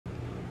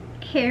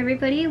Hey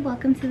everybody,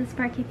 welcome to the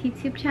Sparkith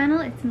YouTube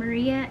channel. It's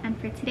Maria, and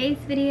for today's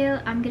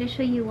video I'm going to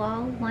show you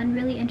all one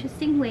really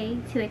interesting way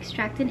to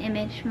extract an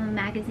image from a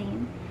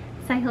magazine.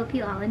 So I hope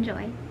you all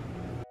enjoy.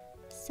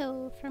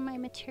 So for my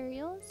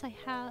materials I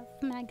have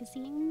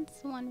magazines,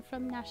 one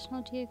from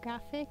National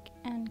Geographic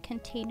and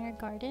Container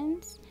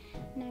Gardens.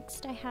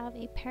 Next I have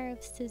a pair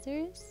of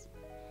scissors.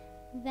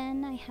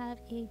 Then I have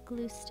a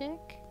glue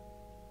stick.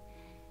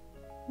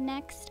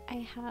 Next I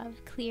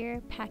have clear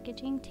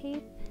packaging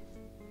tape.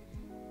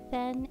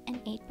 Then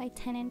an 8 by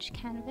 10 inch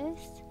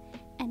canvas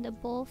and a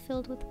bowl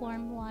filled with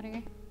warm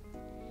water.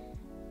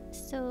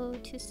 So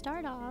to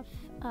start off,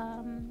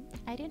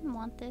 I didn't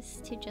want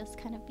this to just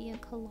kind of be a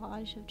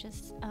collage of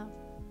just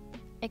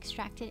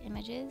extracted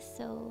images,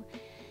 so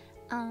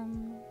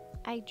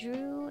I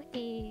drew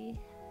a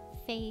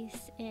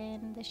face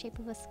in the shape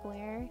of a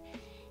square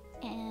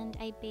and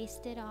I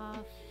based it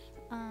off.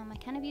 I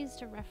kind of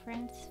used a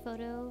reference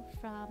photo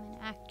from an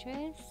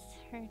actress.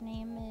 Her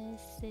name is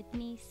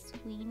Sydney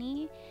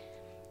Sweeney.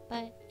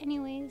 But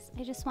anyways,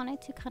 I just wanted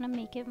to kind of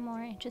make it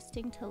more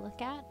interesting to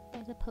look at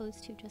as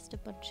opposed to just a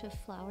bunch of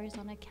flowers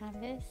on a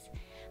canvas.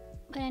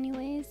 But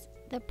anyways,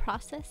 the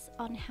process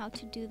on how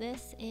to do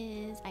this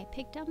is I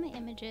picked out my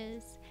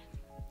images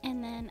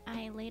and then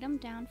I laid them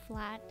down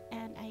flat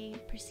and I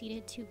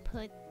proceeded to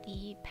put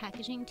the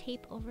packaging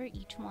tape over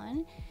each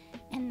one.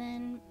 And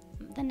then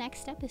the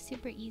next step is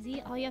super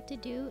easy. All you have to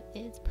do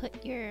is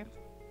put your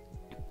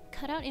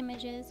cutout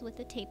images with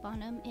the tape on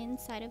them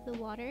inside of the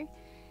water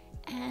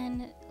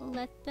and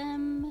let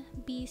them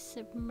be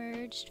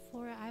submerged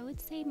for, I would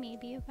say,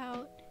 maybe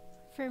about,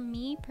 for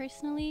me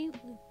personally,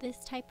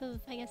 this type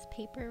of, I guess,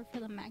 paper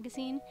for the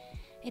magazine,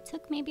 it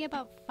took maybe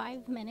about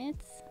 5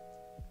 minutes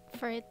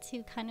for it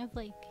to kind of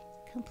like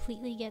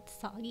completely get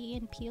soggy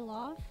and peel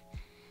off.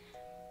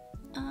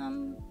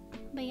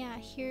 But yeah,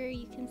 here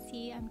you can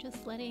see I'm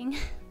just letting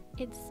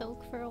it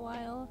soak for a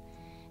while,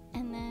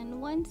 and then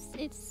once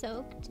it's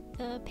soaked,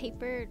 the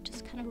paper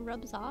just kind of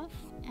rubs off,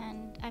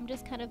 and I'm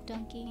just kind of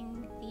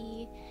dunking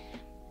the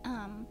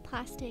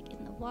plastic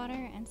in the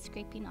water and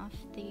scraping off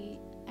the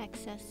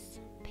excess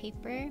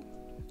paper.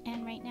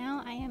 And right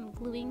now I am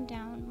gluing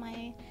down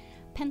my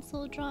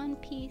pencil drawn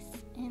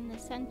piece in the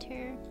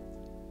center.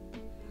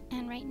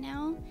 And right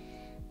now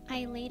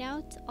I laid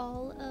out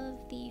all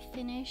of the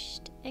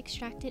finished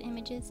extracted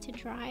images to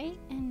dry,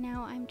 and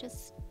now I'm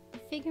just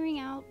figuring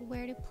out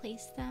where to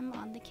place them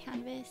on the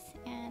canvas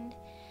and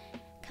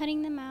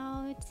cutting them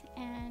out,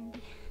 and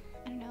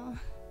I don't know,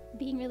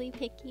 being really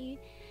picky.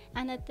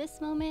 And at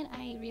this moment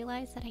I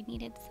realized that I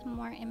needed some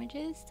more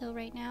images, so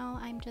right now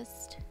I'm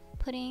just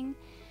putting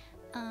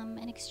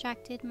an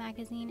extracted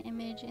magazine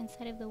image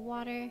inside of the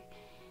water,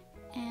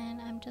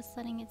 and I'm just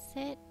letting it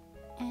sit,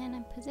 and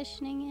I'm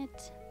positioning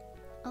it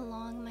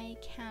along my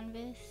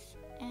canvas.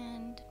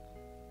 And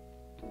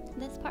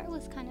this part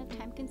was kind of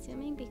time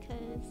consuming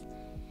because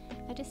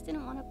I just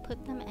didn't want to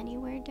put them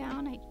anywhere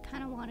down. I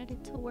kind of wanted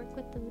it to work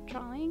with the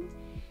drawing,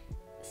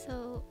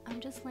 so I'm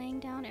just laying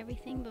down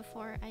everything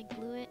before I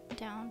glue it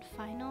down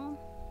final.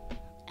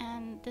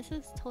 And this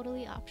is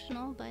totally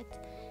optional,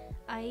 but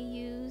I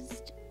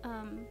used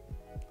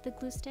the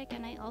glue stick,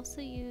 and I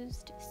also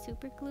used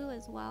super glue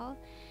as well,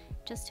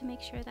 just to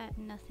make sure that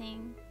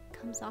nothing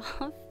comes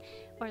off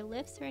or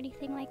lifts or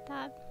anything like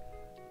that.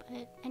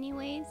 But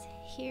anyways,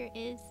 here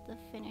is the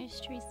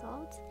finished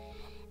result,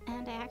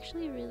 and I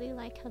actually really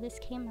like how this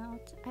came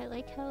out. I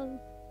like how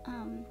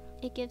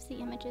it gives the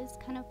images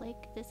kind of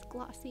like this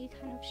glossy,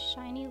 kind of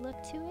shiny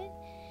look to it.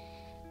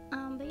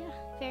 But yeah,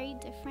 very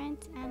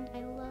different, and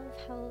I love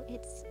how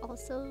it's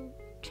also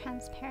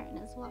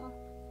transparent as well.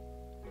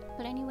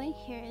 But anyway,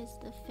 here is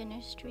the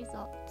finished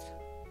result.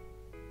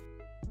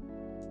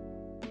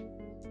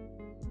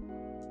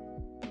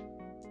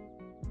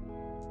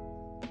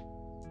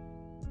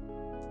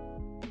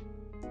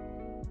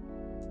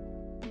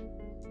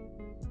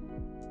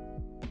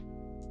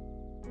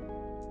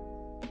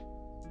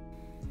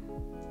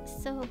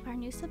 So our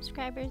new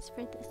subscribers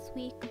for this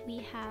week, we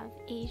have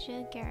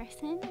Asia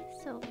Garrison,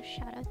 so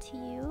shout out to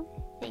you,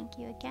 thank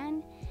you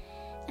again.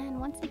 And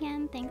once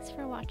again, thanks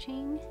for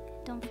watching.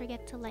 Don't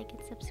forget to like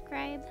and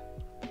subscribe,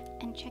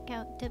 and check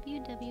out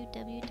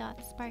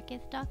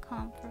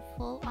www.sparkith.com for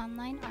full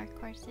online art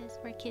courses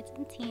where kids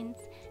and teens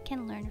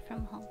can learn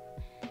from home.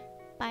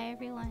 Bye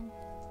everyone.